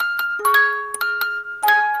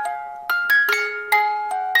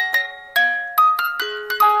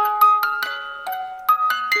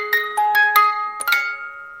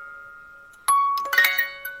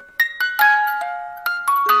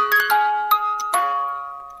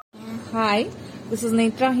Hi, this is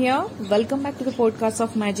Netra here. Welcome back to the podcast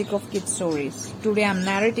of Magic of Kids Stories. Today I'm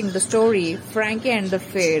narrating the story Frankie and the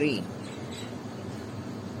Fairy.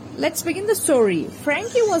 Let's begin the story.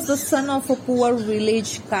 Frankie was the son of a poor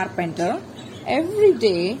village carpenter. Every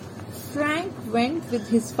day, Frank went with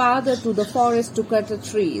his father to the forest to cut the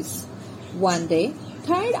trees. One day,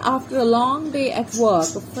 tired after a long day at work,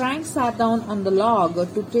 Frank sat down on the log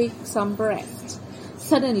to take some rest.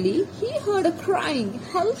 Suddenly, he heard a crying,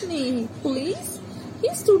 "Help me, please!"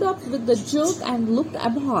 He stood up with a jerk and looked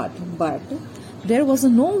about, but there was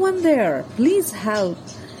no one there. "Please help!"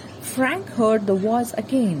 Frank heard the voice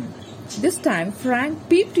again. This time, Frank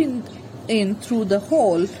peeped in through the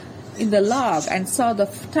hole in the log and saw the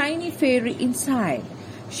tiny fairy inside.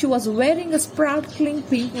 She was wearing a sparkling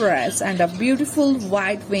pink dress and a beautiful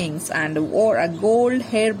white wings and wore a gold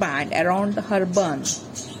hairband around her bun.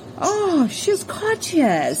 "Oh, she's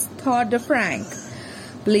gorgeous," thought Frank.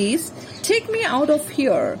 "Please, take me out of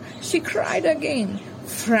here," she cried again.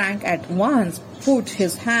 Frank at once put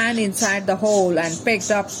his hand inside the hole and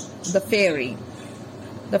picked up the fairy.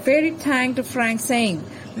 The fairy thanked Frank, saying,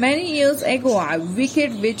 "Many years ago a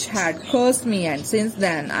wicked witch had cursed me, and since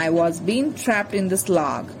then I was being trapped in this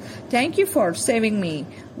log. Thank you for saving me.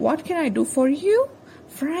 What can I do for you?"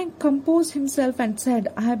 Frank composed himself and said,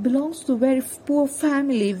 "I belong to a very poor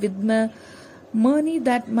family with money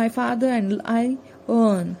that my father and I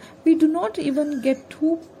earn. We do not even get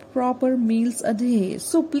 2 proper meals a day.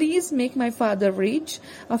 So please make my father rich."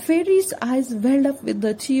 A fairy's eyes welled up with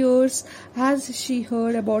the tears as she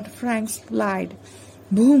heard about Frank's plight.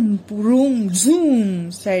 "Boom, boom,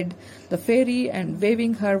 zoom," said the fairy, and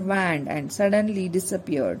waving her wand, and suddenly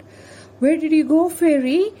disappeared. "Where did you go,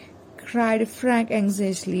 fairy?" cried Frank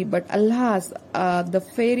anxiously, but alas, the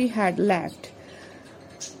fairy had left.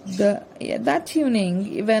 That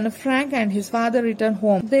evening, when Frank and his father returned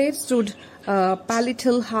home, there stood a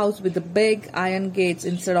palatial house with big iron gates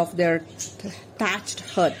instead of their thatched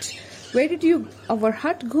hut. "Where did our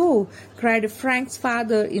hut go?" cried Frank's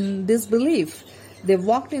father in disbelief. They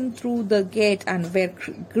walked in through the gate and were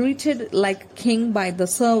greeted like a king by the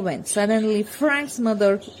servants. Suddenly, Frank's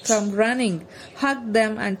mother came running, hugged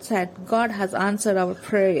them, and said, "God has answered our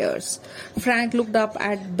prayers." Frank looked up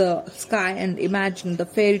at the sky and imagined the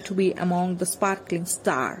fairy to be among the sparkling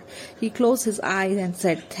stars. He closed his eyes and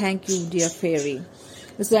said, "Thank you, dear fairy."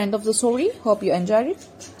 This is the end of the story. Hope you enjoyed it.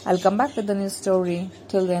 I'll come back with the new story.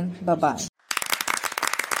 Till then, bye-bye.